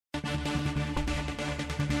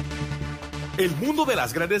El mundo de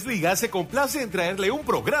las grandes ligas se complace en traerle un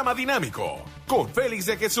programa dinámico con Félix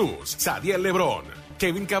de Jesús, Sadiel Lebrón,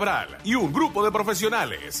 Kevin Cabral y un grupo de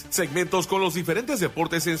profesionales. Segmentos con los diferentes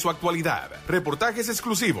deportes en su actualidad. Reportajes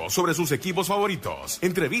exclusivos sobre sus equipos favoritos.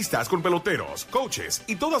 Entrevistas con peloteros, coaches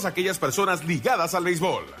y todas aquellas personas ligadas al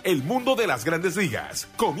béisbol. El mundo de las grandes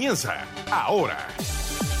ligas comienza ahora.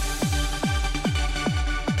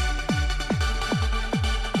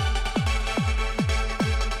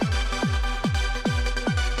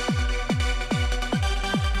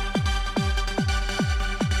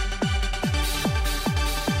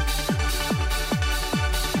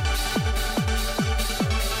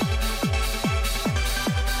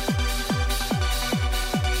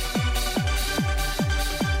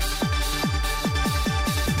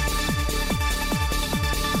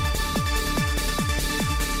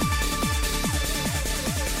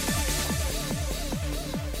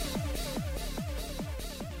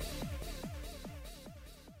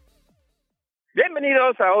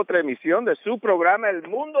 Bienvenidos a otra emisión de su programa El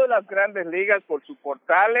Mundo de las Grandes Ligas por sus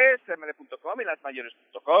portales md.com y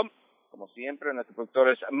lasmayores.com. Como siempre, nuestros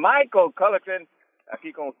productores Michael Cullerton,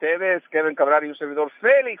 aquí con ustedes, Kevin Cabral y un servidor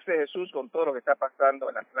Félix de Jesús con todo lo que está pasando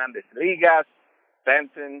en las Grandes Ligas.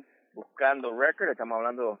 Stanton buscando récord, estamos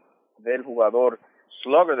hablando del jugador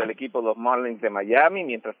slugger del equipo de los Marlins de Miami.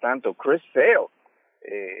 Mientras tanto, Chris Sale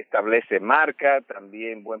establece marca,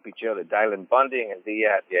 también buen picheo de Dylan Bundy en el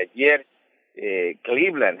día de ayer.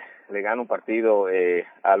 Cleveland le gana un partido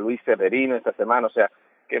a Luis Severino esta semana, o sea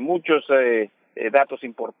que muchos datos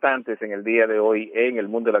importantes en el día de hoy en el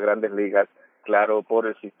mundo de las grandes ligas, claro, por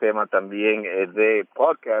el sistema también de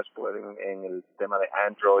podcast, pueden en el sistema de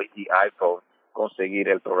Android y iPhone conseguir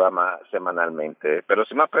el programa semanalmente. Pero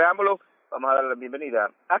sin más preámbulos, vamos a dar la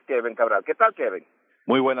bienvenida a Kevin Cabral. ¿Qué tal, Kevin?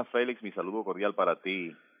 Muy buenas, Félix, mi saludo cordial para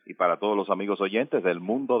ti y para todos los amigos oyentes del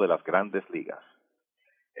mundo de las grandes ligas.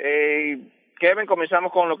 Kevin,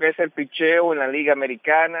 comenzamos con lo que es el picheo en la Liga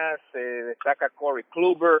Americana. Se destaca Corey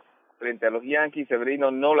Kluber frente a los Yankees.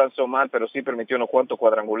 Severino no lanzó mal, pero sí permitió unos cuantos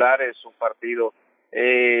cuadrangulares. Un partido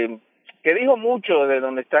que dijo mucho de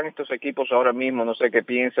dónde están estos equipos ahora mismo. No sé qué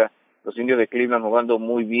piensa. Los Indios de Cleveland jugando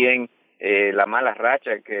muy bien. La mala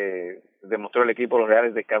racha que demostró el equipo de los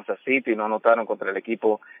Reales de Kansas City. No anotaron contra el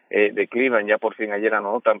equipo de Cleveland. Ya por fin ayer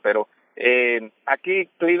anotan. Pero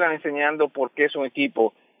aquí Cleveland enseñando por qué es un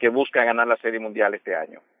equipo que busca ganar la Serie Mundial este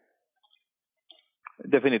año.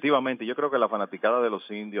 Definitivamente, yo creo que la fanaticada de los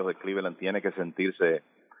Indios de Cleveland tiene que sentirse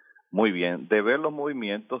muy bien de ver los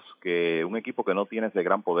movimientos que un equipo que no tiene ese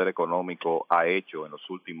gran poder económico ha hecho en los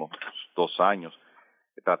últimos 2 años,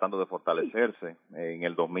 tratando de fortalecerse. En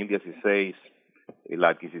el 2016, la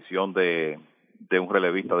adquisición de un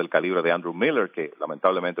relevista del calibre de Andrew Miller, que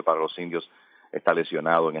lamentablemente para los Indios está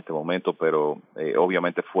lesionado en este momento, pero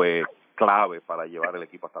obviamente fue clave para llevar el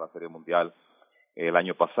equipo hasta la Serie Mundial el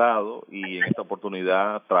año pasado, y en esta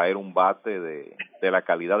oportunidad traer un bate de la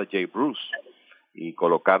calidad de Jay Bruce y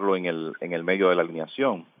colocarlo en el medio de la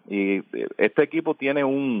alineación. Y este equipo tiene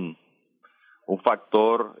un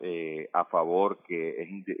factor a favor que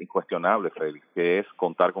es incuestionable, Félix, que es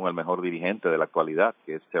contar con el mejor dirigente de la actualidad,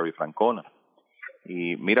 que es Terry Francona.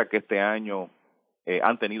 Y mira que este año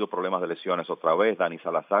han tenido problemas de lesiones otra vez. Dani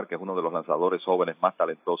Salazar, que es uno de los lanzadores jóvenes más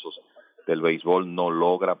talentosos del béisbol, no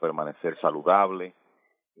logra permanecer saludable.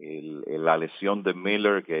 La lesión de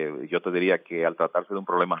Miller, que yo te diría que al tratarse de un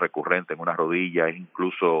problema recurrente en una rodilla es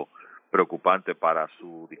incluso preocupante para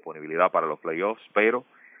su disponibilidad para los playoffs, pero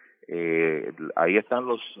ahí están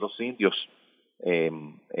los Indios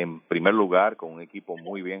en primer lugar con un equipo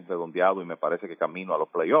muy bien redondeado y me parece que camino a los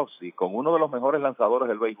playoffs, y con uno de los mejores lanzadores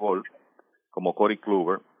del béisbol como Corey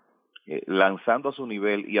Kluber, lanzando a su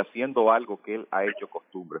nivel y haciendo algo que él ha hecho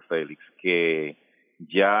costumbre, Félix, que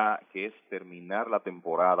es terminar la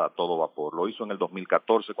temporada a todo vapor. Lo hizo en el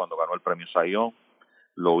 2014 cuando ganó el premio Cy Young,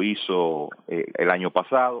 lo hizo el año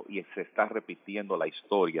pasado y se está repitiendo la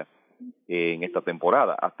historia en esta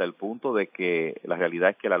temporada, hasta el punto de que la realidad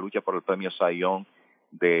es que la lucha por el premio Cy Young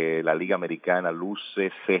de la Liga Americana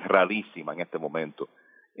luce cerradísima en este momento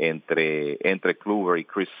entre Kluber y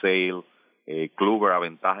Chris Sale. Kluber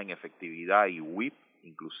aventaja en efectividad y whip,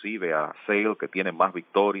 inclusive a Sale, que tiene más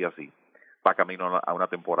victorias y va camino a una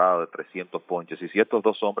temporada de 300 ponches. Y si estos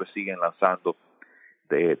dos hombres siguen lanzando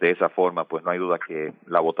de esa forma, pues no hay duda que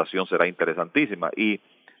la votación será interesantísima. Y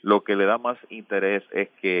lo que le da más interés es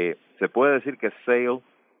que se puede decir que Sale,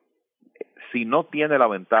 si no tiene la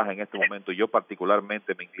ventaja en este momento, yo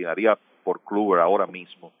particularmente me inclinaría por Kluber ahora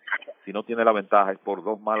mismo. Si no tiene la ventaja es por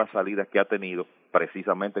 2 malas salidas que ha tenido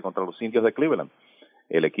precisamente contra los Indios de Cleveland.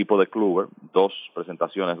 el equipo de Kluber, 2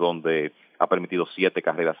 presentaciones donde ha permitido 7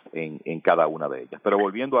 carreras en cada una de ellas. Pero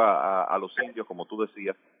volviendo a los indios, como tú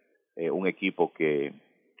decías, un equipo que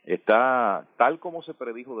está tal como se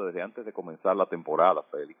predijo desde antes de comenzar la temporada,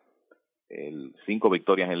 Félix. 5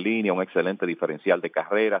 victorias en línea, un excelente diferencial de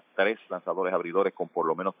carreras, 3 lanzadores abridores con por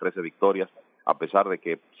lo menos 13 victorias, a pesar de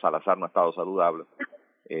que Salazar no ha estado saludable.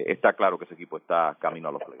 Está claro que ese equipo está camino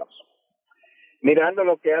a los playoffs. Mirando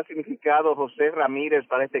lo que ha significado José Ramírez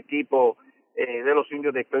para este equipo de los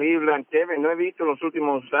indios de Cleveland, Kevin, no he visto en los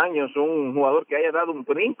últimos años un jugador que haya dado un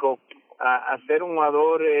brinco a ser un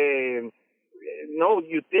jugador no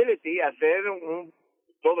utility, a ser un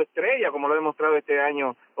todo estrella, como lo ha demostrado este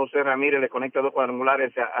año. José Ramírez le conecta 2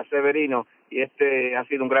 cuadrangulares a Severino, y ha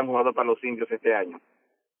sido un gran jugador para los indios este año.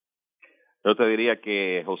 Yo te diría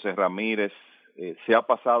que José Ramírez se ha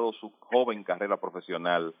pasado su joven carrera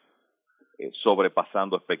profesional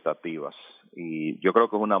sobrepasando expectativas, y yo creo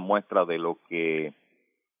que es una muestra de lo que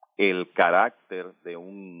el carácter de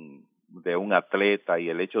un atleta y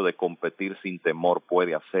el hecho de competir sin temor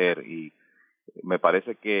puede hacer. Y me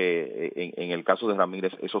parece que en el caso de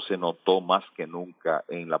Ramírez eso se notó más que nunca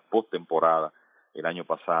en la postemporada el año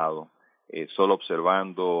pasado, solo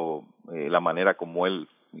observando la manera como él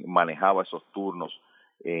manejaba esos turnos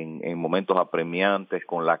en momentos apremiantes,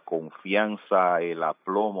 con la confianza, el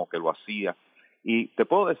aplomo que lo hacía. Y te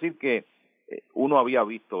puedo decir que uno había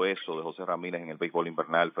visto eso de José Ramírez en el béisbol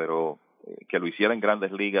invernal, pero que lo hiciera en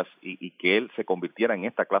Grandes Ligas y que él se convirtiera en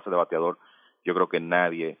esta clase de bateador, yo creo que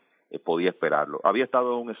nadie podía esperarlo. Había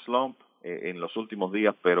estado en un slump en los últimos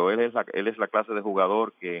días, pero él es la clase de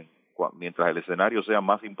jugador que mientras el escenario sea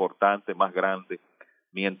más importante, más grande,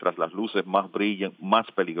 mientras las luces más brillen, más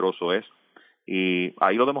peligroso es. Y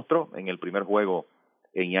ahí lo demostró en el primer juego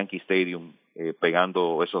en Yankee Stadium,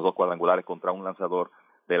 pegando esos 2 cuadrangulares contra un lanzador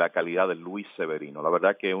de la calidad de Luis Severino. La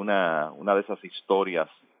verdad que una de esas historias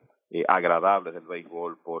agradables del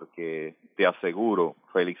béisbol, porque te aseguro,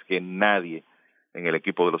 Félix, que nadie en el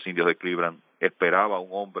equipo de los indios de Cleveland esperaba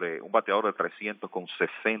un bateador de 300 con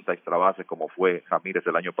 60 extra bases como fue Ramírez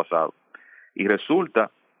el año pasado. Y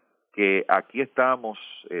resulta que aquí estamos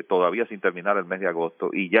todavía sin terminar el mes de agosto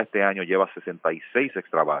y ya este año lleva 66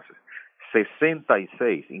 extra bases.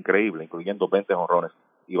 66, increíble, incluyendo 20 jonrones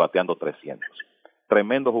y bateando 300.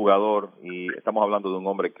 Tremendo jugador, y estamos hablando de un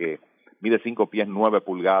hombre que mide 5 pies 9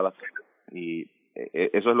 pulgadas, y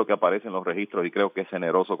eso es lo que aparece en los registros, y creo que es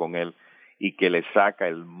generoso con él y que le saca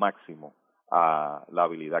el máximo a la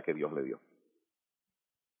habilidad que Dios le dio.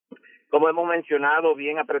 Como hemos mencionado,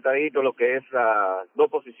 bien apretadito lo que es las 2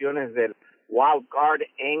 posiciones del wild card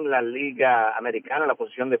en la Liga Americana, la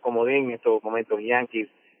posición de comodín en estos momentos Yankees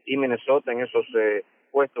y Minnesota en esos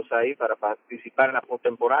puestos ahí para participar en la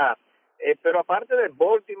postemporada. Pero aparte de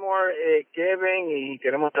Baltimore, Kevin, y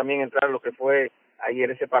queremos también entrar en lo que fue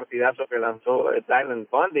ayer ese partidazo que lanzó Dylan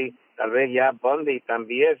Bundy, tal vez ya Bundy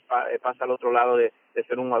también pasa al otro lado de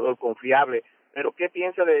ser un jugador confiable. Pero ¿qué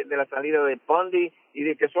piensa de la salida de Bundy y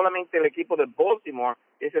de que solamente el equipo de Baltimore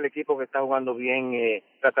es el equipo que está jugando bien,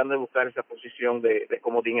 tratando de buscar esa posición de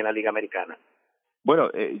comodín en la Liga Americana?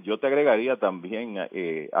 Bueno, yo te agregaría también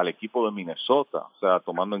al equipo de Minnesota, o sea,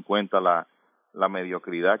 tomando en cuenta la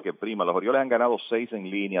mediocridad que prima. Los Orioles han ganado 6 en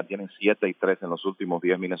línea, tienen 7-3 en los últimos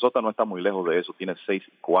 10. Minnesota no está muy lejos de eso, tiene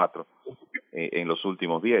 6-4 en los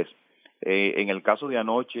últimos 10. En el caso de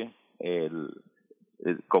anoche,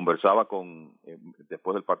 conversaba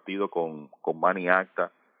después del partido con Manny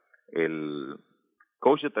Acta, el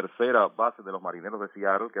coach de tercera base de los Marineros de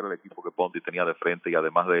Seattle, que era el equipo que Bundy tenía de frente, y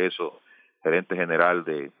además de eso, gerente general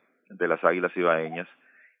de las Águilas Ibaeñas,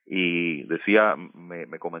 y decía,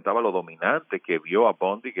 me comentaba lo dominante que vio a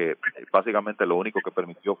Bundy, que básicamente lo único que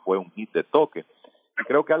permitió fue un hit de toque. Y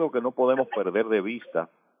creo que algo que no podemos perder de vista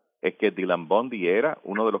es que Dylan Bundy era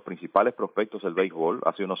uno de los principales prospectos del béisbol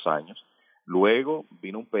hace unos años. Luego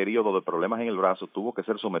vino un periodo de problemas en el brazo, tuvo que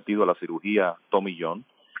ser sometido a la cirugía Tommy John,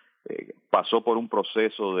 pasó por un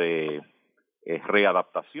proceso de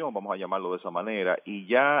readaptación, vamos a llamarlo de esa manera, y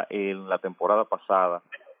ya en la temporada pasada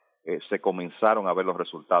se comenzaron a ver los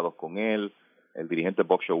resultados con él. El dirigente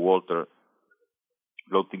Bob Showalter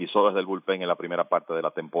lo utilizó desde el bullpen en la primera parte de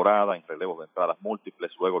la temporada, en relevos de entradas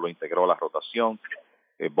múltiples, luego lo integró a la rotación.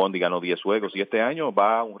 Bundy ganó 10 juegos y este año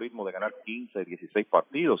va a un ritmo de ganar 15, 16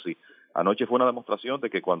 partidos, y anoche fue una demostración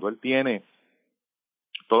de que cuando él tiene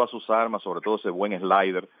todas sus armas, sobre todo ese buen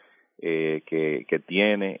slider que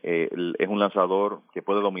tiene, es un lanzador que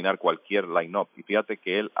puede dominar cualquier line-up. Y fíjate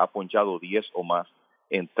que él ha ponchado 10 o más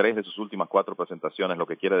en 3 de sus últimas 4 presentaciones, lo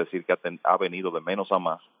que quiere decir que ha venido de menos a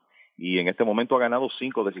más. Y en este momento ha ganado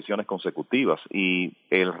 5 decisiones consecutivas. Y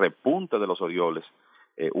el repunte de los Orioles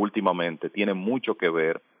últimamente tiene mucho que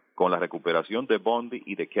ver con la recuperación de Bondi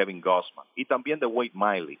y de Kevin Gausman, y también de Wade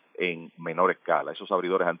Miley en menor escala. Esos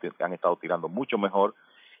abridores han estado tirando mucho mejor,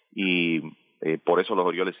 y por eso los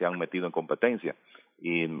Orioles se han metido en competencia.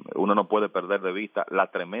 Y uno no puede perder de vista la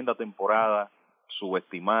tremenda temporada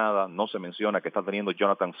subestimada, no se menciona, que está teniendo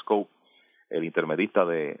Jonathan Scope, el intermedista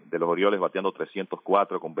de los Orioles, bateando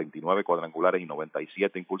 304 con 29 cuadrangulares y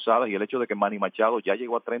 97 impulsadas, y el hecho de que Manny Machado ya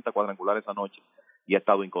llegó a 30 cuadrangulares anoche y ha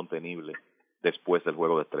estado incontenible después del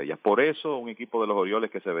Juego de Estrellas. Por eso un equipo de los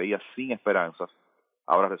Orioles que se veía sin esperanzas,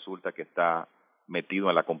 ahora resulta que está metido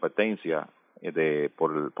en la competencia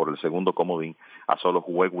por el segundo comodín, a solo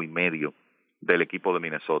juego y medio del equipo de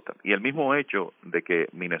Minnesota. Y el mismo hecho de que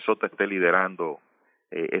Minnesota esté liderando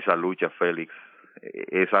esa lucha, Félix,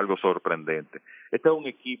 es algo sorprendente. Este es un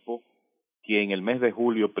equipo que en el mes de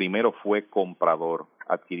julio primero fue comprador,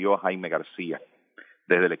 adquirió a Jaime García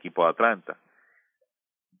desde el equipo de Atlanta.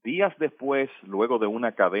 Días después, luego de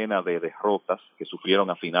una cadena de derrotas que sufrieron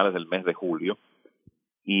a finales del mes de julio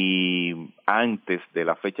y antes de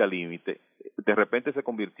la fecha límite, de repente se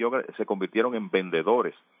convirtieron en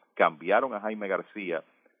vendedores. Cambiaron a Jaime García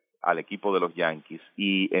al equipo de los Yankees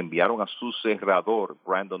y enviaron a su cerrador,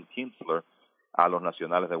 Brandon Kinsler, a los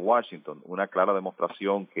Nacionales de Washington. Una clara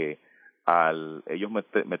demostración que al ellos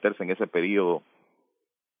meterse en ese periodo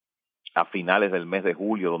a finales del mes de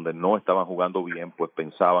julio, donde no estaban jugando bien, pues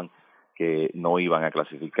pensaban que no iban a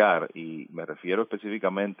clasificar. Y me refiero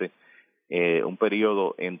específicamente un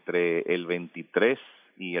periodo entre el 23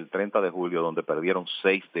 y el 30 de julio, donde perdieron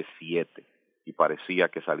 6 de 7 y parecía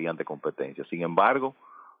que salían de competencia. Sin embargo,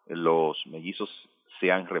 los mellizos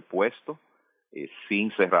se han repuesto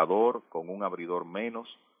sin cerrador, con un abridor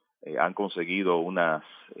menos. Han conseguido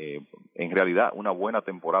en realidad una buena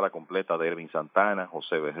temporada completa de Ervin Santana,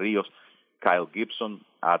 José Berríos. Kyle Gibson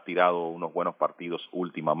ha tirado unos buenos partidos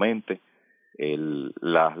últimamente. El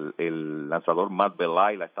lanzador Matt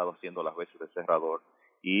Belay ha estado haciendo las veces de cerrador,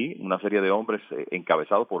 y una serie de hombres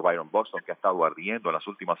encabezados por Byron Buxton, que ha estado ardiendo en las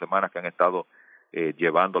últimas semanas, que han estado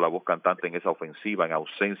llevando la voz cantante en esa ofensiva en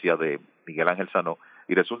ausencia de Miguel Ángel Sanó,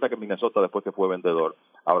 y resulta que Minnesota, después que fue vendedor,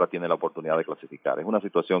 ahora tiene la oportunidad de clasificar. Es una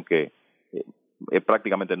situación que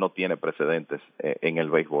prácticamente no tiene precedentes en el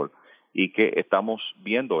béisbol, y que estamos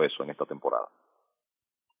viendo eso en esta temporada.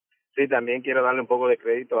 Sí, también quiero darle un poco de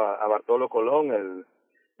crédito a Bartolo Colón, el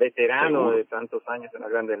veterano de tantos años en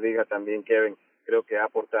las Grandes Ligas. También Kevin creo que ha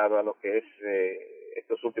aportado a lo que es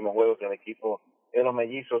estos últimos juegos del equipo de los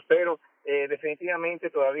mellizos, pero definitivamente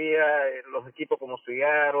todavía los equipos como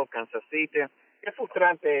Seattle, Kansas City, es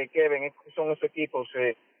frustrante, Kevin, son esos equipos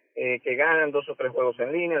que ganan 2 o 3 juegos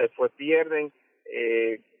en línea, después pierden.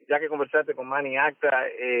 Ya que conversaste con Manny Acta,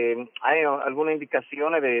 ¿hay algunas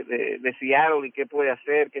indicaciones de Seattle y qué puede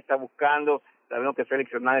hacer, qué está buscando? Sabemos que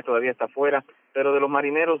Félix Hernández todavía está fuera, pero de los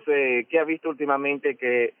Marineros, ¿qué ha visto últimamente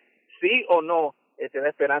que sí o no te da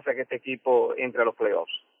esperanza que este equipo entre a los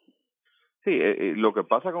playoffs? Sí, lo que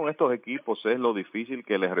pasa con estos equipos es lo difícil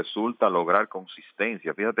que les resulta lograr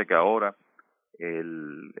consistencia. Fíjate que ahora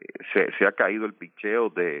se ha caído el picheo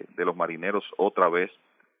de los Marineros otra vez,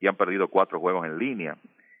 y han perdido 4 juegos en línea.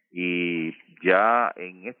 Y ya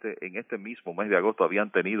en este mismo mes de agosto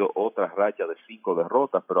habían tenido otra racha de 5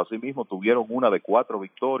 derrotas, pero asimismo tuvieron una de 4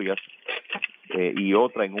 victorias y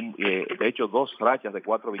otra de hecho 2 rachas de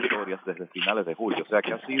 4 victorias desde finales de julio. O sea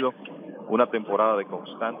que ha sido una temporada de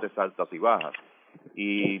constantes altas y bajas.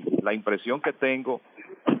 Y la impresión que tengo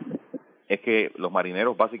es que los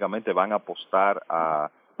Marineros básicamente van a apostar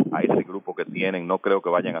a ese grupo que tienen. No creo que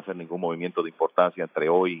vayan a hacer ningún movimiento de importancia entre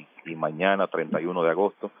hoy y mañana, 31 de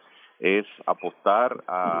agosto. Es apostar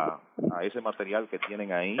a ese material que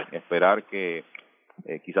tienen ahí, esperar que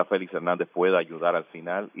quizá Félix Hernández pueda ayudar al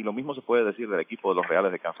final. Y lo mismo se puede decir del equipo de los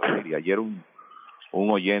Reales de Kansas City. Ayer un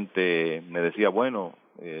oyente me decía, bueno,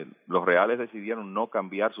 los Reales decidieron no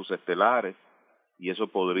cambiar sus estelares, y eso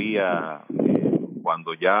podría,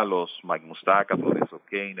 cuando ya los Mike Moustakas, Lorenzo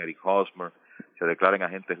Cain, Eric Hosmer se declaren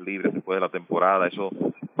agentes libres después de la temporada, eso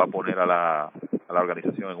va a poner a la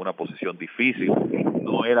organización en una posición difícil.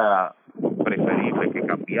 No era preferible que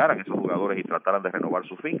cambiaran esos jugadores y trataran de renovar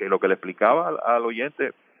su finca. Y lo que le explicaba al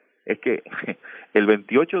oyente es que el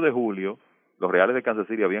 28 de julio los Reales de Kansas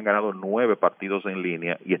City habían ganado 9 partidos en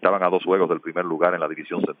línea y estaban a 2 juegos del primer lugar en la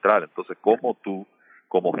división central. Entonces, ¿cómo tú,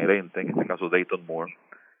 como gerente, en este caso Dayton Moore,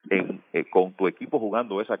 con tu equipo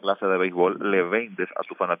jugando esa clase de béisbol, le vendes a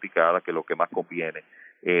tu fanaticada que lo que más conviene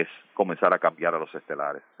es comenzar a cambiar a los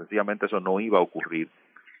estelares? Sencillamente eso no iba a ocurrir.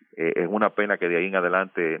 Es una pena que de ahí en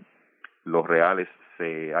adelante los Reales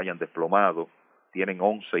se hayan desplomado. Tienen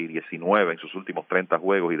 11 y 19 en sus últimos 30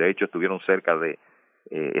 juegos, y de hecho estuvieron cerca de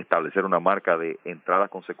establecer una marca de entradas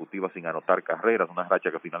consecutivas sin anotar carreras, una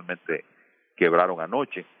racha que finalmente quebraron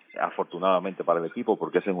anoche, afortunadamente para el equipo,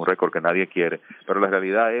 porque ese es un récord que nadie quiere. Pero la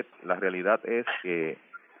realidad es que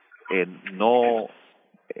el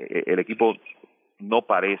equipo no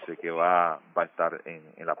parece que va a estar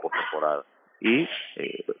en la postemporada. Y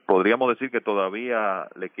podríamos decir que todavía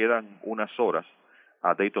le quedan unas horas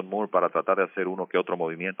a Dayton Moore para tratar de hacer uno que otro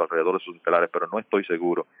movimiento alrededor de sus estelares, pero no estoy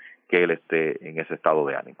seguro que él esté en ese estado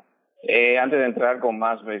de ánimo. Antes de entrar con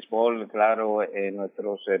más béisbol, claro,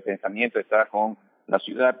 nuestros pensamientos están con la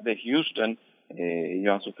ciudad de Houston.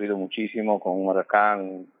 Ellos han sufrido muchísimo con un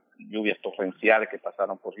huracán, lluvias torrenciales que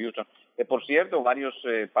pasaron por Houston. Que por cierto, varios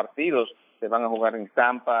partidos se van a jugar en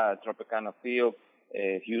Tampa, Tropicana Field,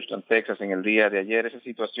 Houston, Texas en el día de ayer. Esa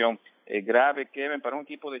situación grave, Kevin, para un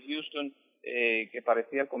equipo de Houston que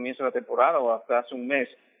parecía al comienzo de la temporada o hasta hace un mes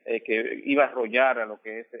que iba a arrollar a lo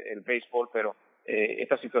que es el béisbol, pero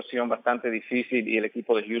esta situación bastante difícil y el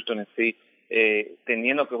equipo de Houston en sí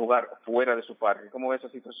teniendo que jugar fuera de su parque. ¿Cómo ve esa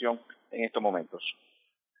situación en estos momentos?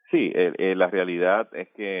 Sí, la realidad es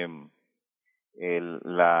que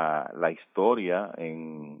la historia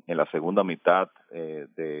en la segunda mitad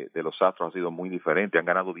de los Astros ha sido muy diferente. Han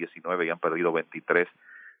ganado 19 y han perdido 23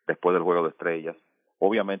 después del Juego de Estrellas.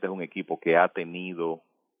 Obviamente es un equipo que ha tenido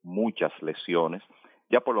muchas lesiones.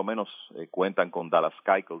 Ya por lo menos cuentan con Dallas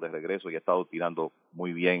Keuchel de regreso y ha estado tirando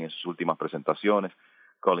muy bien en sus últimas presentaciones.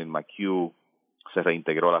 Colin McHugh se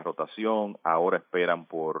reintegró a la rotación. Ahora esperan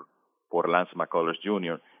por Lance McCullers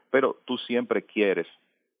Jr., pero tú siempre quieres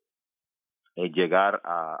llegar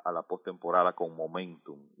a la postemporada con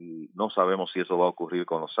momentum y no sabemos si eso va a ocurrir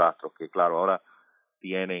con los Astros, que claro, ahora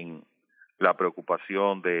tienen la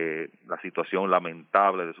preocupación de la situación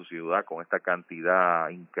lamentable de su ciudad con esta cantidad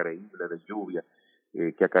increíble de lluvia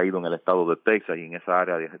que ha caído en el estado de Texas y en esa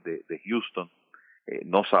área de Houston.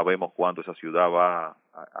 No sabemos cuándo esa ciudad va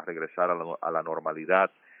a regresar a la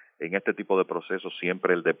normalidad. En este tipo de procesos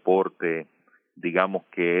siempre el deporte, digamos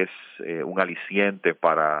que es un aliciente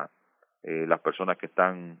para las personas que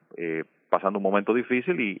están pasando un momento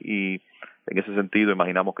difícil y en ese sentido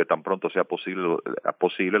imaginamos que tan pronto sea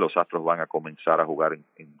posible los Astros van a comenzar a jugar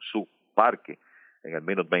en su parque, en el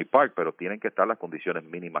Minute Maid Park, pero tienen que estar las condiciones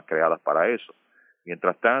mínimas creadas para eso.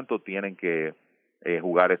 Mientras tanto tienen que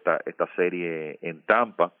jugar esta serie en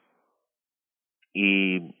Tampa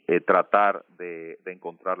y tratar de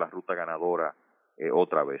encontrar la ruta ganadora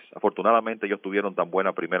otra vez. Afortunadamente ellos tuvieron tan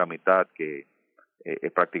buena primera mitad que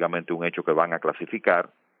es prácticamente un hecho que van a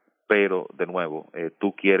clasificar, pero de nuevo,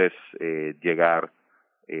 tú quieres llegar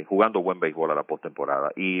jugando buen béisbol a la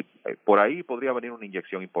postemporada y por ahí podría venir una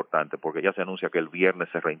inyección importante porque ya se anuncia que el viernes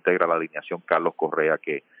se reintegra la alineación Carlos Correa,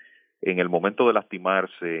 que en el momento de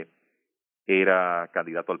lastimarse era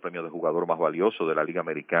candidato al premio de jugador más valioso de la Liga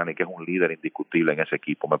Americana y que es un líder indiscutible en ese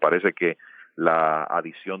equipo. Me parece que la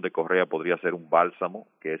adición de Correa podría ser un bálsamo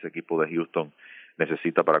que ese equipo de Houston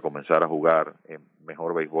necesita para comenzar a jugar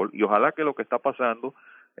mejor béisbol. Y ojalá que lo que está pasando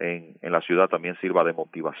en la ciudad también sirva de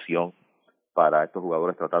motivación para estos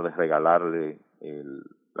jugadores, tratar de regalarle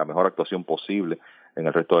la mejor actuación posible en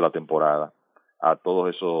el resto de la temporada a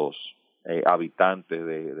todos esos habitantes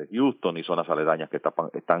de Houston y zonas aledañas que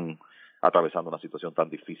están atravesando una situación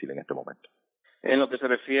tan difícil en este momento. En lo que se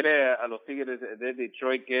refiere a los Tigres de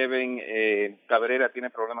Detroit, Kevin, Cabrera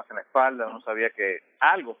tiene problemas en la espalda. No sabía que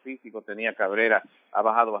algo físico tenía Cabrera. Ha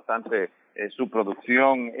bajado bastante su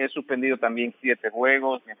producción. He suspendido también 7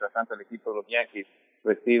 juegos. Mientras tanto, el equipo de los Yankees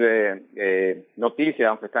recibe noticias,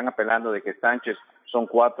 aunque están apelando de que Sánchez son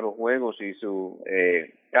 4 juegos y su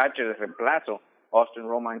catcher de reemplazo, Austin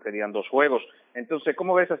Roman, tenían 2 juegos. Entonces,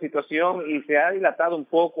 ¿cómo ve esa situación? Y se ha dilatado un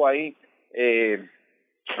poco ahí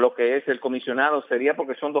lo que es el comisionado. Sería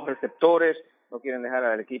porque son 2 receptores, no quieren dejar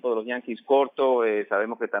al equipo de los Yankees corto.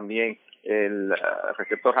 Sabemos que también el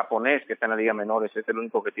receptor japonés que está en la Liga Menores es el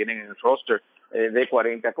único que tienen en el roster de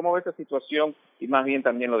 40. ¿Cómo ve esta situación? Y más bien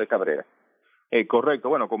también lo de Cabrera. Correcto.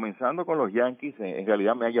 Bueno, comenzando con los Yankees, en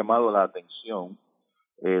realidad me ha llamado la atención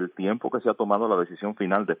el tiempo que se ha tomado la decisión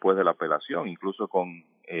final después de la apelación. Incluso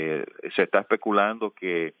se está especulando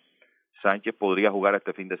que Sánchez podría jugar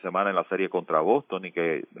este fin de semana en la serie contra Boston y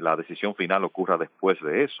que la decisión final ocurra después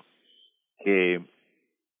de eso.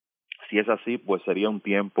 Si es así, pues sería un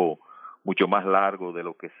tiempo mucho más largo de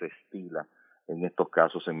lo que se estila en estos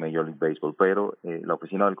casos en Major League Baseball, pero la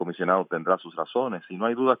oficina del comisionado tendrá sus razones y no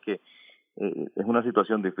hay duda que es una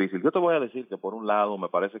situación difícil. Yo te voy a decir que por un lado me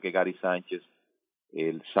parece que Gary Sánchez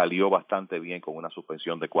salió bastante bien con una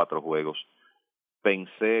suspensión de 4 juegos.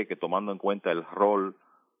 Pensé que tomando en cuenta el rol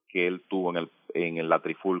que él tuvo en la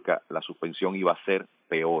trifulca, la suspensión iba a ser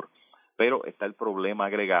peor. pero está el problema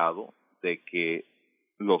agregado de que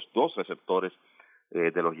los dos receptores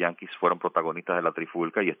de los Yankees fueron protagonistas de la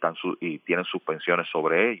trifulca y tienen suspensiones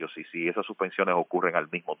sobre ellos, y si esas suspensiones ocurren al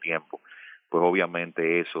mismo tiempo, pues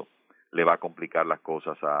obviamente eso le va a complicar las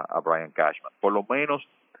cosas a Brian Cashman. Por lo menos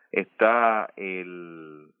está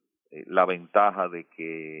la ventaja de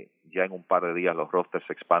que ya en un par de días los rosters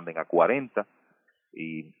se expanden a 40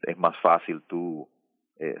 y es más fácil tú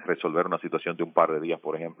resolver una situación de un par de días,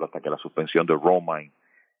 por ejemplo, hasta que la suspensión de Romine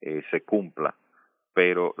se cumpla.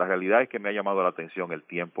 Pero la realidad es que me ha llamado la atención el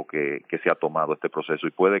tiempo que se ha tomado este proceso,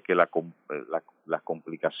 y puede que las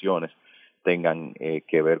complicaciones tengan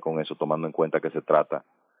que ver con eso, tomando en cuenta que se trata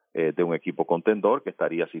de un equipo contendor que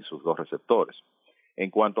estaría sin sus dos receptores.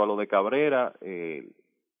 En cuanto a lo de Cabrera, la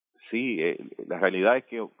realidad es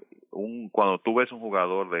que cuando tú ves un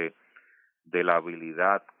jugador de la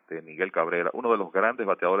habilidad de Miguel Cabrera, uno de los grandes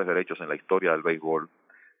bateadores derechos en la historia del béisbol,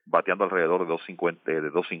 bateando alrededor de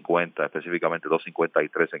 250, específicamente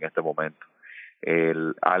 253 en este momento.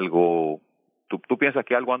 Tú piensas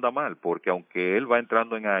que algo anda mal, porque aunque él va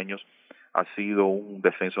entrando en años, ha sido un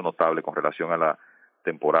descenso notable con relación a la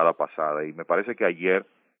temporada pasada, y me parece que ayer,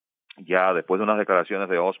 ya después de unas declaraciones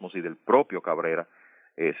de Osmos y del propio Cabrera,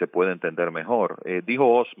 se puede entender mejor.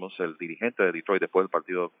 Dijo Osmos, el dirigente de Detroit, después del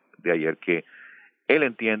partido de ayer, que él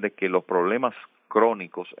entiende que los problemas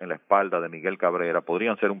crónicos en la espalda de Miguel Cabrera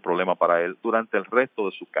podrían ser un problema para él durante el resto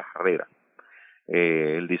de su carrera.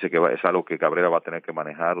 Él dice que es algo que Cabrera va a tener que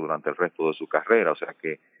manejar durante el resto de su carrera, o sea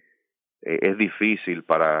que es difícil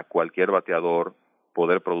para cualquier bateador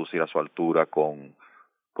poder producir a su altura con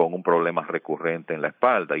un problema recurrente en la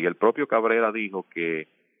espalda. Y el propio Cabrera dijo que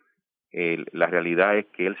la realidad es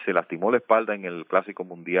que él se lastimó la espalda en el Clásico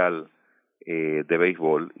Mundial de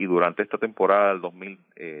béisbol, y durante esta temporada del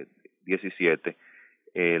 2017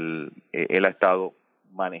 él ha estado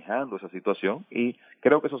manejando esa situación, y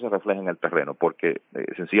creo que eso se refleja en el terreno, porque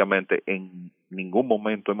sencillamente en ningún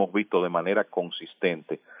momento hemos visto de manera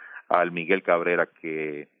consistente al Miguel Cabrera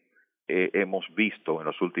que hemos visto en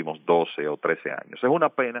los últimos 12 o 13 años. Es una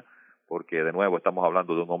pena, porque de nuevo estamos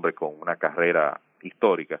hablando de un hombre con una carrera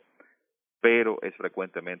histórica, pero es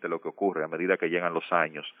frecuentemente lo que ocurre. A medida que llegan los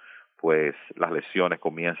años, pues las lesiones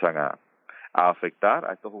comienzan a afectar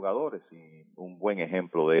a estos jugadores, y un buen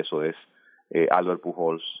ejemplo de eso es Albert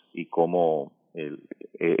Pujols, y cómo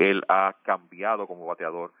él ha cambiado como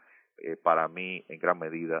bateador, para mí en gran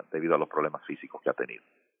medida debido a los problemas físicos que ha tenido.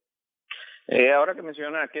 Ahora que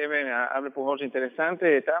menciona Kevin, Albert Pujols,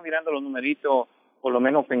 interesante, estaba mirando los numeritos, por lo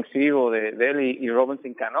menos ofensivos, de él y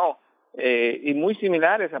Robinson Cano, y muy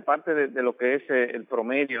similares, aparte de lo que es el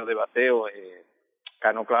promedio de bateo.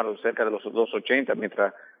 Cano, claro, cerca de los 280,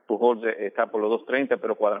 mientras Pujols está por los 230,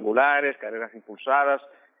 pero cuadrangulares, carreras impulsadas.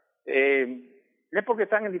 Es porque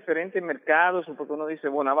están en diferentes mercados, o porque uno dice,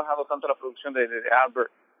 bueno, ha bajado tanto la producción de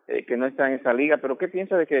Albert, que no está en esa liga, pero ¿qué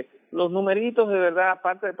piensa de que los numeritos de verdad,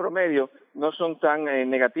 aparte del promedio, no son tan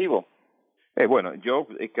negativos? Bueno, yo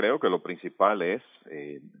creo que lo principal es,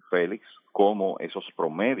 Félix, cómo esos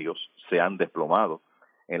promedios se han desplomado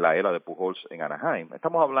en la era de Pujols en Anaheim.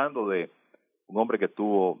 Estamos hablando de un hombre que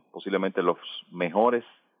tuvo posiblemente los mejores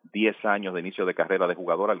 10 años de inicio de carrera de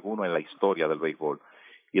jugador alguno en la historia del béisbol.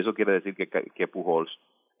 Y eso quiere decir que Pujols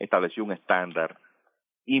estableció un estándar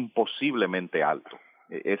imposiblemente alto.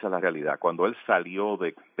 Esa es la realidad. Cuando él salió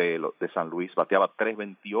de San Luis, bateaba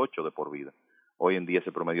 328 de por vida. Hoy en día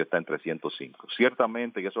ese promedio está en 305.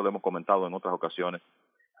 Ciertamente, y eso lo hemos comentado en otras ocasiones,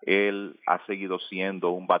 él ha seguido siendo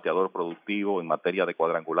un bateador productivo en materia de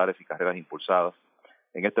cuadrangulares y carreras impulsadas.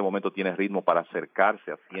 En este momento tiene ritmo para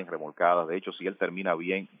acercarse a 100 remolcadas. De hecho, si él termina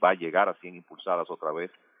bien, va a llegar a 100 impulsadas otra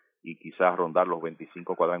vez y quizás rondar los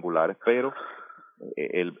 25 cuadrangulares. Pero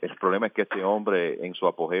el problema es que este hombre en su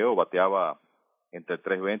apogeo bateaba entre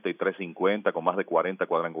 320 y 350 con más de 40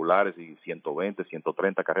 cuadrangulares y 120,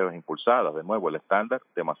 130 carreras impulsadas. De nuevo, el estándar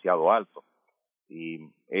demasiado alto. Y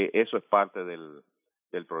eso es parte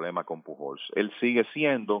del problema con Pujols. Él sigue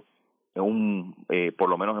siendo por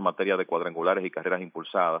lo menos en materia de cuadrangulares y carreras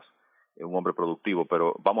impulsadas, un hombre productivo,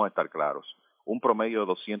 pero vamos a estar claros. Un promedio de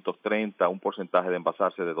 230, un porcentaje de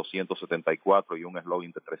envasarse de 274 y un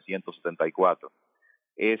slugging de 374.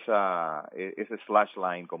 Ese slash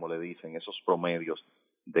line, como le dicen, esos promedios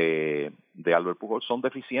de Albert Pujols son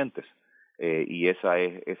deficientes, y esa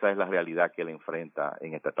es la realidad que él enfrenta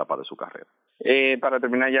en esta etapa de su carrera. Para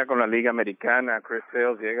terminar ya con la Liga Americana, Chris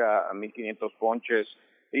Sale llega a 1,500 ponches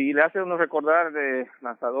y le hace uno recordar de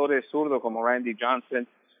lanzadores zurdos como Randy Johnson,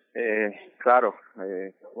 claro,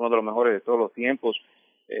 uno de los mejores de todos los tiempos,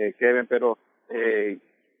 Kevin, pero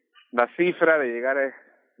la cifra de llegar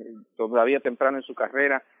todavía temprano en su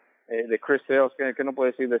carrera de Chris Sales. ¿Qué no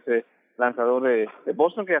puede decir de ese lanzador de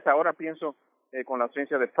Boston, que hasta ahora pienso con la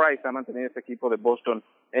ausencia de Price ha mantenido este equipo de Boston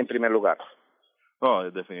en primer lugar? No,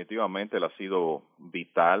 definitivamente él ha sido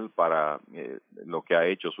vital para lo que ha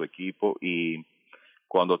hecho su equipo. Y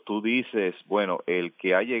cuando tú dices, bueno, el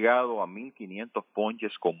que ha llegado a 1,500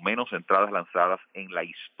 ponches con menos entradas lanzadas en la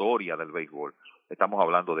historia del béisbol, estamos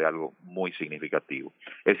hablando de algo muy significativo.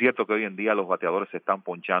 Es cierto que hoy en día los bateadores se están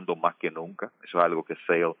ponchando más que nunca, eso es algo que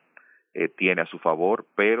Sale tiene a su favor,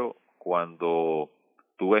 pero cuando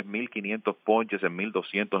tú ves 1,500 ponches en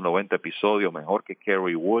 1,290 episodios, mejor que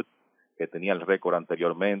Kerry Wood, que tenía el récord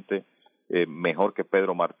anteriormente, mejor que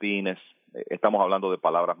Pedro Martínez, estamos hablando de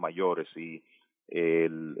palabras mayores. Y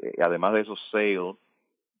además de eso, Sale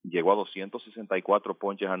llegó a 264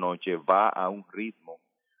 ponches anoche, va a un ritmo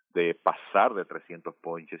de pasar de 300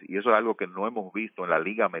 ponches, y eso es algo que no hemos visto en la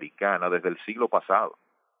Liga Americana desde el siglo pasado.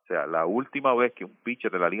 O sea, la última vez que un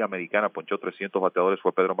pitcher de la Liga Americana ponchó 300 bateadores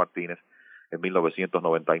fue Pedro Martínez en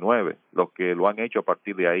 1999. Los que lo han hecho a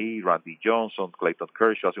partir de ahí, Randy Johnson, Clayton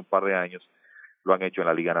Kershaw hace un par de años, lo han hecho en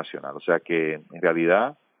la Liga Nacional. O sea que en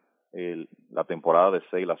realidad la temporada de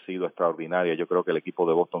Sale ha sido extraordinaria. Yo creo que el equipo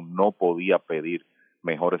de Boston no podía pedir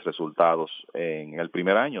mejores resultados en el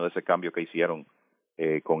primer año de ese cambio que hicieron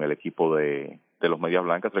con el equipo de los Medias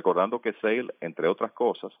Blancas, recordando que Sale, entre otras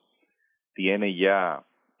cosas, tiene ya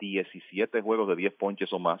 17 juegos de 10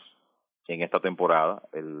 ponches o más en esta temporada,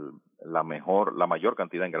 la mayor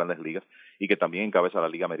cantidad en Grandes Ligas, y que también encabeza la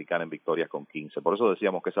Liga Americana en victorias con 15. Por eso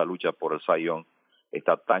decíamos que esa lucha por el Cy Young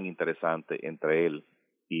está tan interesante entre él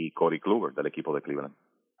y Corey Kluber del equipo de Cleveland.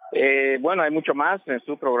 Bueno, hay mucho más en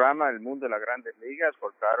su programa El Mundo de las Grandes Ligas,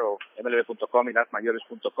 por claro, mlb.com y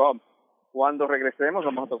lasmayores.com. Cuando regresemos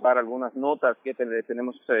vamos a tocar algunas notas que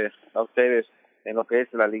tenemos a ustedes en lo que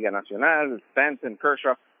es la Liga Nacional, Stanton,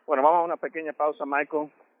 Kershaw. Bueno, vamos a una pequeña pausa, Michael,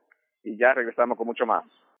 y ya regresamos con mucho más.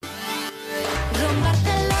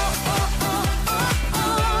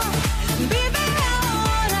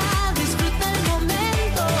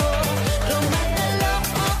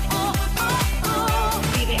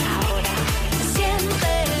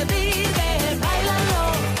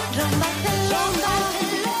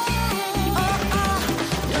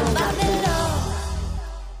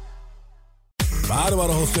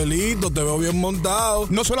 Bárbaro, Joselito, te veo bien montado.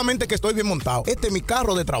 No solamente que estoy bien montado, este es mi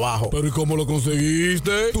carro de trabajo. ¿Pero y cómo lo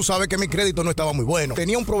conseguiste? Tú sabes que mi crédito no estaba muy bueno.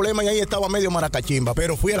 Tenía un problema y ahí estaba medio maracachimba.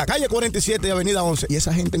 Pero fui a la calle 47 y avenida 11 y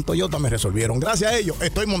esa gente en Toyota me resolvieron. Gracias a ellos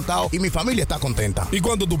estoy montado y mi familia está contenta. ¿Y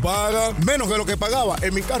cuánto tú pagas? Menos de lo que pagaba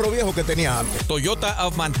en mi carro viejo que tenía antes. Toyota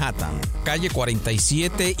of Manhattan, calle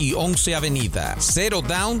 47 y 11 avenida. Cero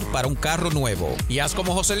down para un carro nuevo. Y haz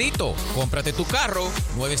como Joselito, cómprate tu carro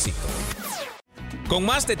nuevecito. Con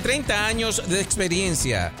más de 30 años de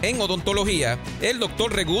experiencia en odontología, el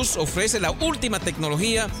Dr. Regus ofrece la última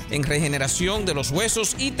tecnología en regeneración de los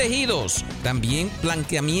huesos y tejidos. También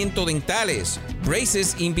blanqueamiento dentales,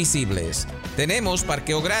 braces invisibles. Tenemos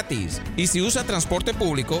parqueo gratis. Y si usa transporte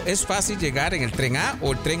público, es fácil llegar en el tren A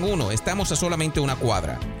o el tren 1. Estamos a solamente una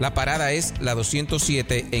cuadra. La parada es la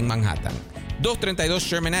 207 en Manhattan. 232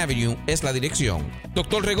 Sherman Avenue es la dirección.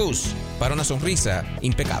 Dr. Regus, para una sonrisa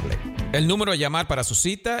impecable. El número a llamar para su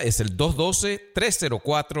cita es el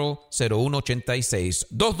 212-304-0186.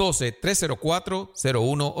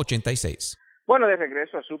 212-304-0186. Bueno, de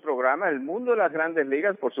regreso a su programa El Mundo de las Grandes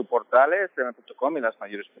Ligas por sus portales, mlb.com y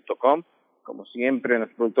lasmayores.com. Como siempre,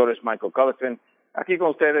 nuestros productores Michael Culliton. Aquí con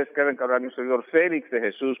ustedes, Kevin Cabral y un servidor Félix de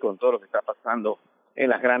Jesús con todo lo que está pasando en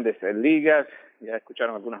las Grandes Ligas. Ya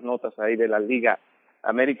escucharon algunas notas ahí de la Liga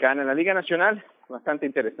Americana. En la Liga Nacional, bastante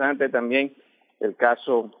interesante también el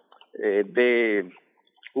caso de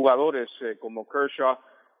jugadores como Kershaw,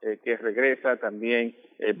 que regresa, también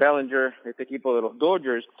Bellinger, este equipo de los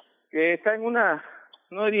Dodgers, que está en una,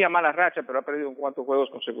 no diría mala racha, pero ha perdido en cuantos juegos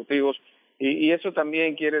consecutivos, y eso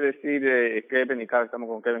también quiere decir, Kevin, y cada estamos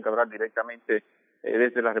con Kevin Cabral directamente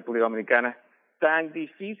desde la República Dominicana, tan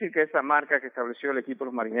difícil que esa marca que estableció el equipo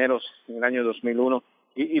de los Marineros en el año 2001,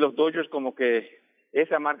 y los Dodgers como que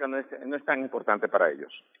esa marca no es tan importante para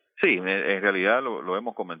ellos. Sí, en realidad lo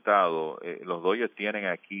hemos comentado. Los Dodgers tienen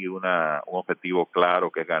aquí un objetivo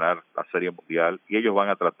claro, que es ganar la Serie Mundial, y ellos van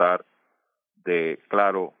a tratar de,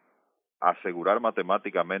 claro, asegurar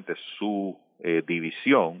matemáticamente su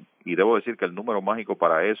división, y debo decir que el número mágico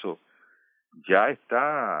para eso ya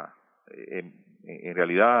está en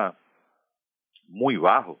realidad muy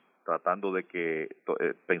bajo, tratando de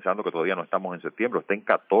pensando que todavía no estamos en septiembre, está en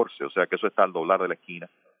 14, o sea que eso está al doblar de la esquina.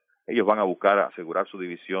 Ellos van a buscar asegurar su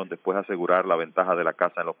división, después asegurar la ventaja de la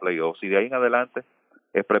casa en los playoffs, y de ahí en adelante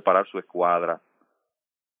es preparar su escuadra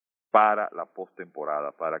para la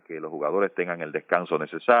postemporada, para que los jugadores tengan el descanso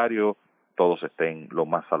necesario, todos estén lo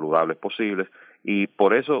más saludables posibles. Y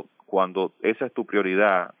por eso, cuando esa es tu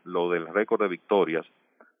prioridad, lo del récord de victorias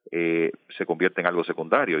se convierte en algo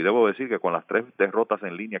secundario. Y debo decir que con las 3 derrotas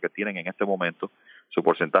en línea que tienen en este momento, su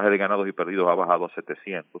porcentaje de ganados y perdidos ha bajado a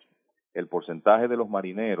 700. El porcentaje de los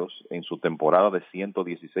Marineros en su temporada de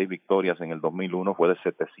 116 victorias en el 2001 fue de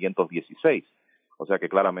 716. O sea que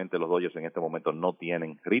claramente los Dodgers en este momento no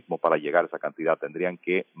tienen ritmo para llegar a esa cantidad, tendrían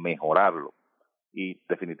que mejorarlo y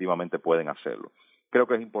definitivamente pueden hacerlo. Creo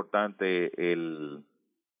que es importante el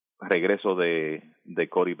regreso de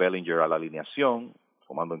Cody Bellinger a la alineación,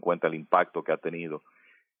 tomando en cuenta el impacto que ha tenido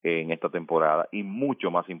en esta temporada, y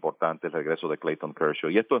mucho más importante el regreso de Clayton Kershaw.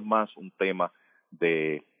 Y esto es más un tema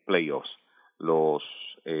de playoffs. Los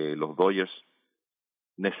Dodgers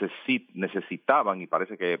necesitaban, y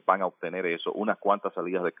parece que van a obtener eso, unas cuantas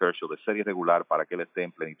salidas de Kershaw de serie regular para que él esté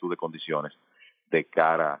en plenitud de condiciones de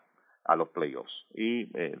cara a los playoffs. Y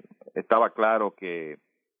estaba claro que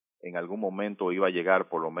en algún momento iba a llegar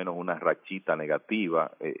por lo menos una rachita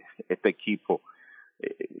negativa. Este equipo,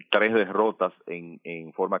 3 derrotas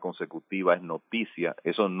en forma consecutiva es noticia.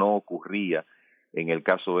 Eso no ocurría en el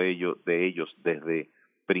caso de ellos desde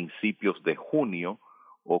principios de junio.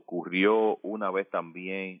 Ocurrió una vez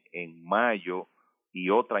también en mayo y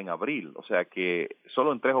otra en abril. O sea que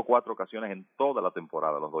solo en 3 o 4 ocasiones en toda la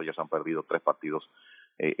temporada los Dodgers han perdido 3 partidos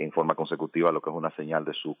en forma consecutiva, lo que es una señal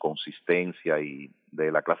de su consistencia y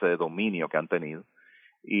de la clase de dominio que han tenido.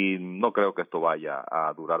 Y no creo que esto vaya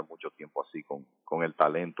a durar mucho tiempo así con el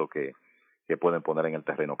talento que pueden poner en el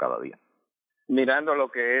terreno cada día. Mirando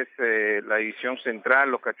lo que es la división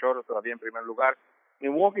central, los Cachorros todavía en primer lugar.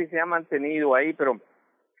 Milwaukee se ha mantenido ahí, pero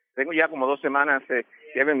tengo ya como 2 semanas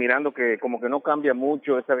lleven mirando que como que no cambia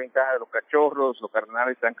mucho esa ventaja de los Cachorros. Los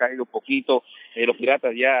Cardenales han caído un poquito, los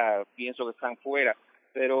Piratas ya pienso que están fuera.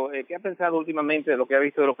 Pero, ¿qué ha pensado últimamente de lo que ha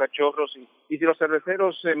visto de los Cachorros? Y si los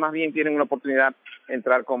Cerveceros más bien tienen una oportunidad de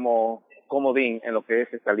entrar como comodín en lo que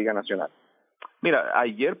es esta Liga Nacional. Mira,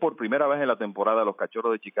 ayer por primera vez en la temporada los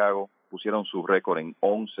Cachorros de Chicago pusieron su récord en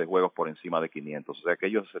 11 juegos por encima de 500. O sea que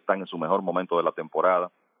ellos están en su mejor momento de la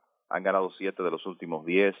temporada. Han ganado 7 de los últimos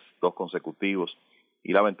 10, 2 consecutivos.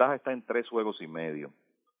 Y la ventaja está en 3 juegos y medio.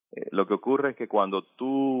 Lo que ocurre es que cuando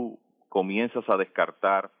tú comienzas a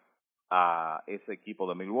descartar a ese equipo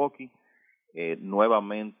de Milwaukee,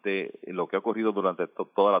 nuevamente lo que ha ocurrido durante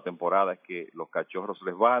toda la temporada es que los Cachorros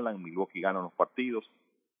resbalan, Milwaukee gana los partidos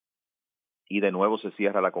y de nuevo se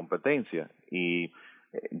cierra la competencia. Y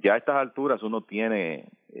ya a estas alturas uno tiene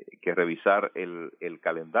que revisar el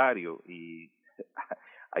calendario y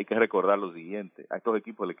hay que recordar lo siguiente: a estos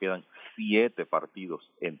equipos le quedan 7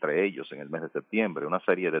 partidos entre ellos en el mes de septiembre, una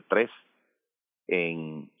serie de 3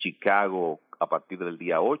 en Chicago a partir del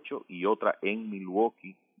día 8 y otra en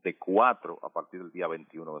Milwaukee de 4 a partir del día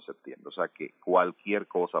 21 de septiembre. O sea que cualquier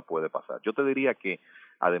cosa puede pasar. Yo te diría que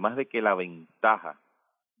además de que la ventaja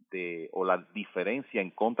o la diferencia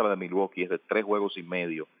en contra de Milwaukee es de 3 juegos y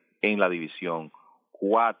medio en la división,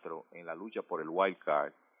 4 en la lucha por el wild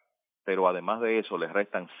card, pero además de eso les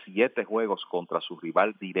restan 7 juegos contra su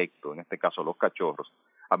rival directo, en este caso los Cachorros.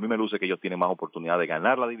 A mí me luce que ellos tienen más oportunidad de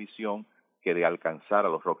ganar la división que de alcanzar a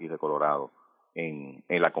los Rockies de Colorado en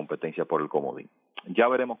la competencia por el comodín. Ya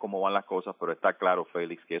veremos cómo van las cosas, pero está claro,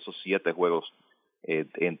 Félix, que esos 7 juegos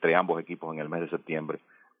entre ambos equipos en el mes de septiembre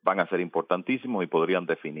van a ser importantísimos y podrían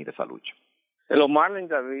definir esa lucha. Los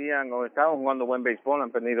Marlins estaban jugando buen béisbol, han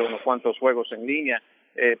perdido unos cuantos juegos en línea,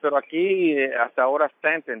 pero aquí hasta ahora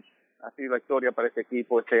Stanton ha sido la historia para este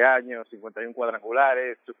equipo este año, 51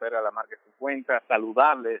 cuadrangulares, supera la marca 50,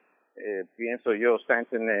 saludable, pienso yo,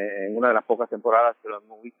 Stanton en una de las pocas temporadas que lo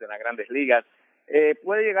hemos visto en las grandes ligas.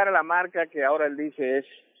 Puede llegar a la marca que ahora él dice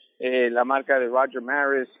es la marca de Roger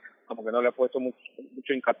Maris, como que no le ha puesto mucho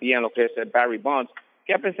hincapié en lo que es Barry Bonds.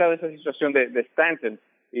 ¿Qué ha pensado de esa situación de Stanton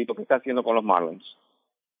y lo que está haciendo con los Marlins?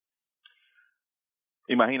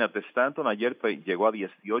 Imagínate, Stanton ayer llegó a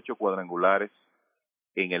 18 cuadrangulares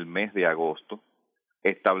en el mes de agosto,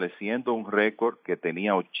 estableciendo un récord que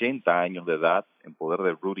tenía 80 años de edad en poder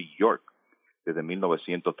de Rudy York desde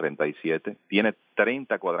 1937. Tiene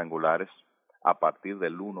 30 cuadrangulares a partir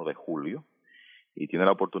del 1 de julio y tiene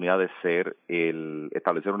la oportunidad de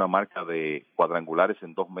establecer una marca de cuadrangulares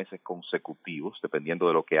en 2 meses consecutivos, dependiendo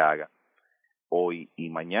de lo que haga hoy y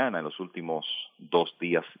mañana en los últimos 2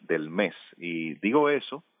 días del mes. Y digo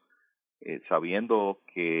eso sabiendo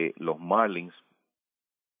que los Marlins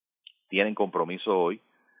tienen compromiso hoy.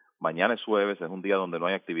 Mañana es jueves, es un día donde no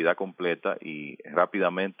hay actividad completa y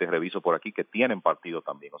rápidamente reviso por aquí que tienen partido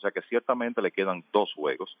también. O sea que ciertamente le quedan 2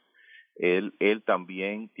 juegos. Él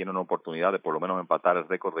también tiene una oportunidad de por lo menos empatar el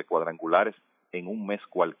récord de cuadrangulares en un mes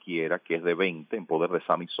cualquiera, que es de 20, en poder de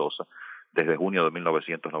Sammy Sosa, desde junio de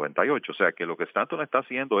 1998. O sea que lo que Stanton está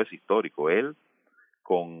haciendo es histórico. Él,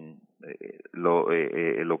 con lo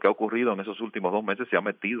que ha ocurrido en esos últimos 2 meses, se ha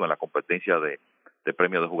metido en la competencia de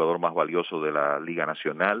premio de jugador más valioso de la Liga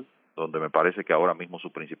Nacional, donde me parece que ahora mismo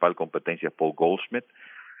su principal competencia es Paul Goldschmidt,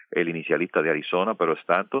 el inicialista de Arizona, pero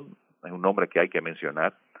Stanton es un nombre que hay que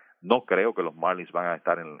mencionar. No creo que los Marlins van a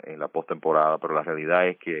estar en la postemporada, pero la realidad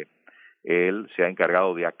es que él se ha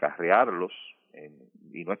encargado de acarrearlos,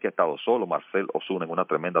 y no es que ha estado solo. Marcell Ozuna en una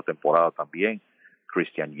tremenda temporada también,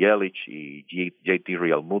 Christian Yelich y JT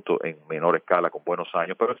Realmuto en menor escala con buenos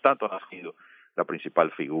años, pero Stanton ha sido la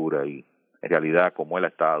principal figura, y en realidad como él ha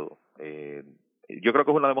estado, yo creo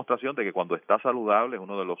que es una demostración de que cuando está saludable es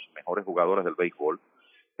uno de los mejores jugadores del béisbol.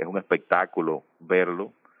 Es un espectáculo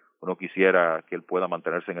verlo. Uno quisiera que él pueda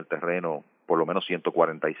mantenerse en el terreno por lo menos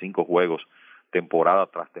 145 juegos temporada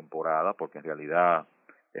tras temporada, porque en realidad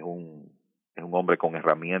es un hombre con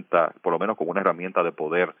herramientas, por lo menos con una herramienta de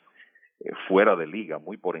poder fuera de liga,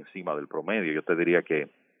 muy por encima del promedio. Yo te diría que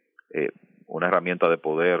una herramienta de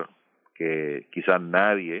poder que quizás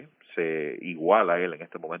nadie se iguala a él en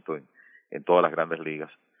este momento en todas las grandes ligas.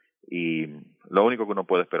 Y lo único que uno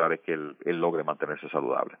puede esperar es que él logre mantenerse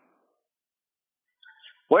saludable.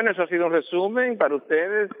 Bueno, eso ha sido un resumen para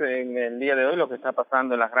ustedes en el día de hoy, lo que está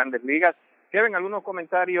pasando en las grandes ligas. Kevin, ¿algunos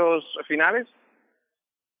comentarios finales?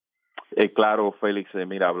 Claro, Félix,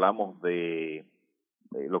 mira, hablamos de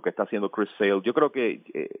lo que está haciendo Chris Sale. Yo creo que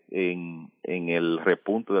en el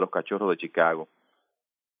repunte de los Cachorros de Chicago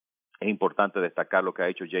es importante destacar lo que ha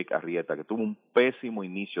hecho Jake Arrieta, que tuvo un pésimo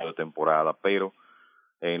inicio de temporada, pero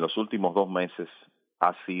en los últimos 2 meses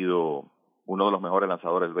ha sido uno de los mejores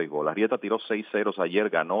lanzadores del béisbol. Arrieta tiró 6 ceros ayer,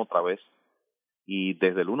 ganó otra vez, y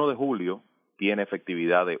desde el 1 de julio tiene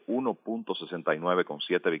efectividad de 1.69 con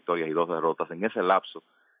 7 victorias y 2 derrotas. En ese lapso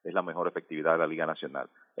es la mejor efectividad de la Liga Nacional.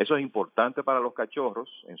 Eso es importante para los Cachorros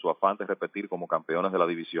en su afán de repetir como campeones de la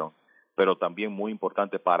división, pero también muy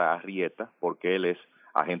importante para Arrieta, porque él es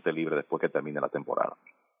agente libre después que termine la temporada.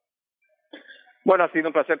 Bueno, ha sido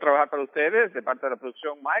un placer trabajar para ustedes. De parte de la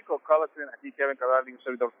producción, Michael Collison, aquí Kevin Cabral y un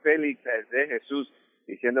servidor Félix de Jesús,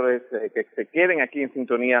 diciéndoles que se queden aquí en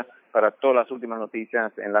sintonía para todas las últimas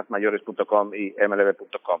noticias en lasmayores.com y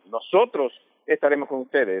mlb.com. Nosotros estaremos con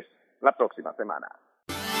ustedes la próxima semana.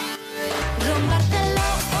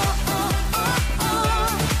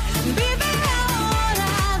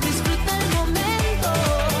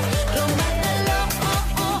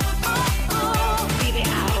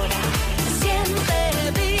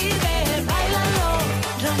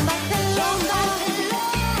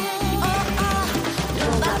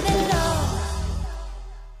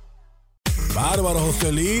 Bárbaro,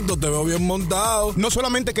 Joselito, te veo bien montado. No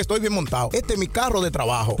solamente que estoy bien montado, este es mi carro de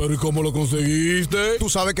trabajo. ¿Pero y cómo lo conseguiste? Tú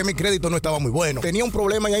sabes que mi crédito no estaba muy bueno. Tenía un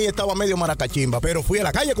problema y ahí estaba medio maracachimba. Pero fui a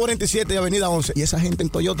la calle 47 y avenida 11 y esa gente en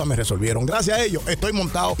Toyota me resolvieron. Gracias a ellos estoy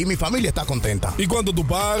montado y mi familia está contenta. ¿Y cuánto tú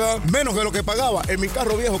pagas? Menos de lo que pagaba en mi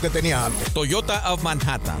carro viejo que tenía antes. Toyota of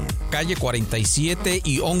Manhattan, calle 47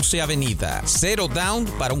 y 11 avenida. 0 down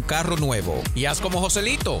para un carro nuevo. Y haz como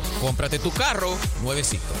Joselito, cómprate tu carro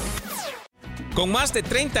nuevecito. Con más de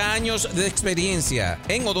 30 años de experiencia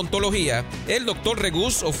en odontología, el Dr.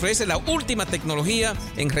 Regus ofrece la última tecnología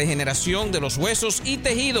en regeneración de los huesos y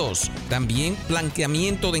tejidos. También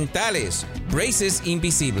blanqueamiento dentales, braces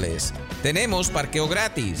invisibles. Tenemos parqueo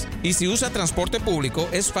gratis. Y si usa transporte público,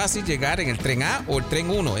 es fácil llegar en el tren A o el tren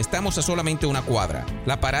 1. Estamos a solamente una cuadra.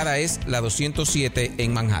 La parada es la 207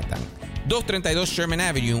 en Manhattan. 232 Sherman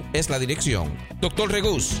Avenue es la dirección. Dr.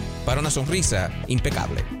 Regus, para una sonrisa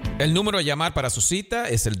impecable. El número a llamar para su cita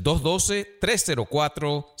es el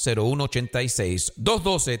 212-304-0186.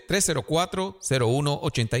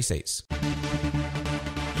 212-304-0186.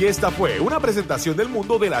 Y esta fue una presentación del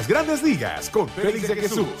mundo de las grandes ligas con Félix de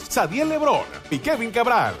Jesús, Sadiel Lebrón y Kevin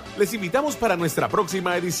Cabral. Les invitamos para nuestra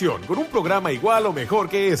próxima edición con un programa igual o mejor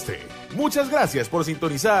que este. Muchas gracias por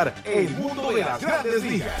sintonizar El Mundo de las Grandes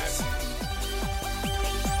Ligas.